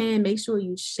you can, make sure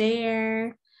you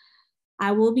share.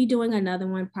 I will be doing another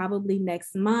one probably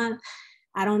next month.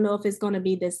 I don't know if it's going to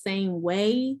be the same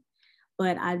way,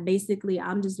 but I'm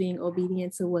just being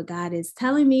obedient to what God is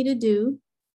telling me to do.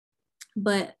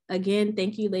 But again,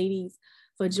 thank you, ladies,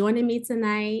 for joining me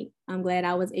tonight. I'm glad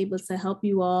I was able to help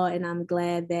you all, and I'm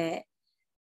glad that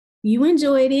you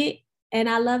enjoyed it. And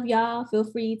I love y'all. Feel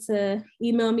free to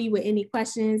email me with any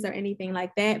questions or anything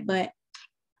like that. But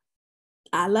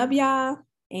I love y'all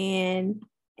and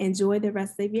enjoy the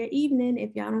rest of your evening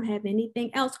if y'all don't have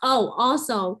anything else. Oh,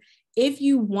 also, If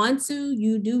you want to,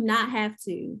 you do not have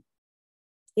to.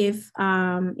 If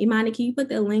Imani, can you put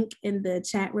the link in the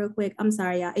chat real quick? I'm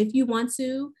sorry, y'all. If you want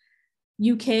to,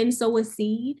 you can sow a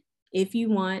seed if you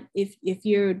want. If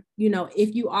you're,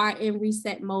 if you are in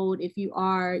reset mode, if you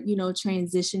are,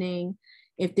 transitioning,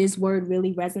 if this word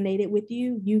really resonated with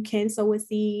you, you can sow a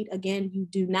seed. Again, you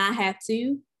do not have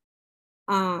to.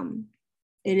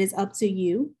 It is up to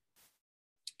you.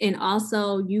 And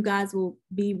also, you guys will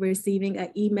be receiving an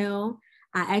email.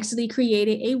 I actually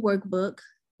created a workbook,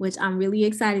 which I'm really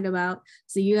excited about.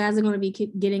 So, you guys are going to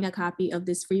be getting a copy of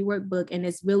this free workbook, and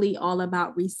it's really all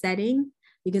about resetting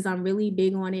because I'm really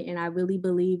big on it. And I really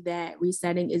believe that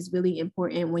resetting is really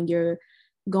important when you're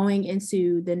going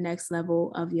into the next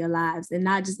level of your lives, and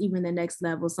not just even the next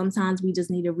level. Sometimes we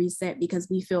just need a reset because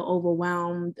we feel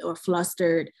overwhelmed or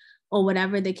flustered or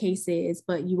whatever the case is.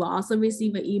 But you will also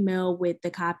receive an email with the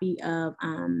copy of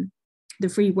the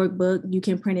free workbook. You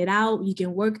can print it out, you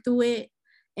can work through it,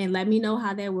 and let me know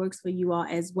how that works for you all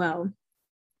as well.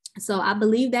 So I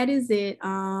believe that is it.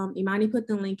 Imani put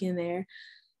the link in there.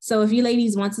 So if you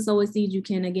ladies want to sow a seed, you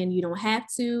can. Again, you don't have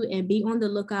to, and be on the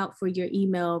lookout for your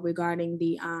email regarding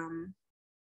the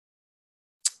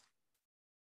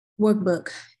workbook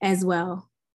as well.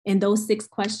 And those 6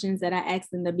 questions that I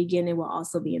asked in the beginning will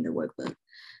also be in the workbook.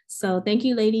 So thank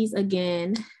you, ladies,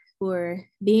 again for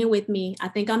being with me. I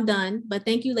think I'm done, but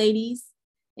thank you, ladies.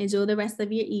 Enjoy the rest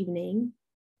of your evening.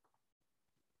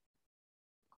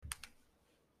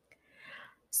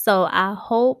 So I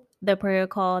hope the prayer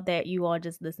call that you all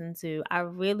just listened to, I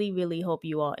really, really hope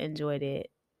you all enjoyed it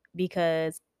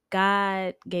because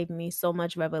God gave me so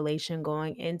much revelation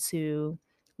going into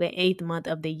the 8th month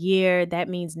of the year. That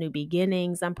means new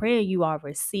beginnings. I'm praying you all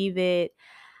receive it.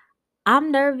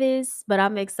 I'm nervous, but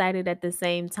I'm excited at the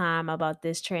same time about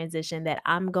this transition that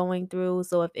I'm going through.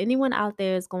 So if anyone out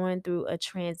there is going through a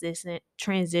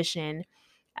transition,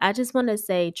 I just want to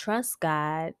say trust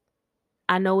God.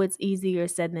 I know it's easier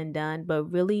said than done, but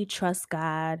really trust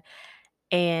God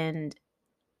and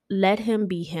let him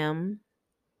be him.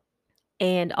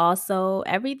 And also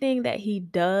everything that he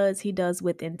does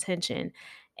with intention.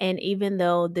 And even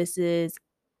though this is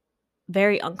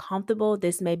very uncomfortable,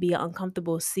 this may be an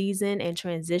uncomfortable season and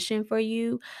transition for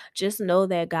you, just know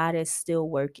that God is still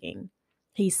working.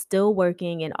 He's still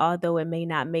working, and although it may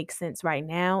not make sense right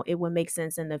now, it will make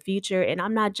sense in the future. And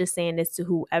I'm not just saying this to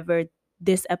whoever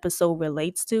this episode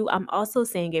relates to, I'm also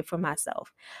saying it for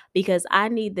myself because I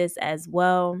need this as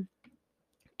well.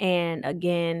 And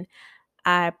again,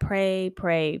 I pray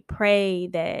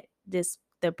that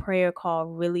the prayer call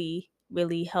really,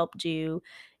 really helped you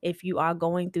if you are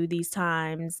going through these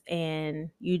times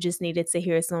and you just needed to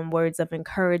hear some words of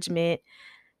encouragement.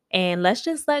 And let's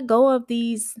just let go of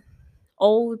these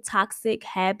old toxic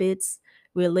habits,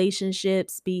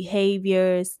 relationships,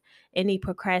 behaviors, any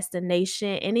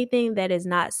procrastination, anything that is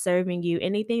not serving you,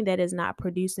 anything that is not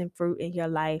producing fruit in your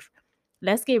life.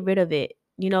 Let's get rid of it.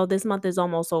 This month is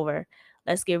almost over.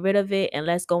 Let's get rid of it and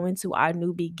let's go into our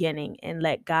new beginning and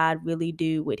let God really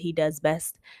do what he does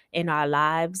best in our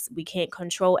lives. We can't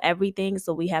control everything,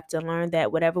 so we have to learn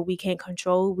that whatever we can't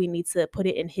control, we need to put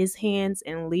it in his hands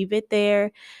and leave it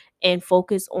there and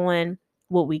focus on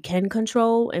what we can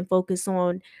control and focus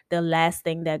on the last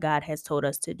thing that God has told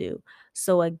us to do.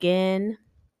 So again,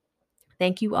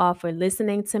 thank you all for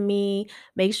listening to me.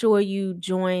 Make sure you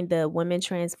join the Women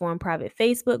Transform private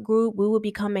Facebook group. We will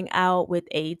be coming out with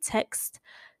a text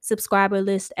subscriber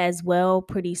list as well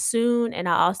pretty soon. And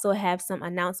I also have some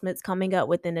announcements coming up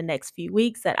within the next few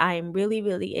weeks that I am really,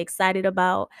 really excited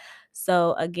about.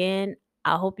 So, again,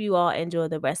 I hope you all enjoy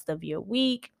the rest of your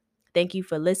week. Thank you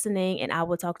for listening, and I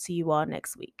will talk to you all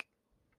next week.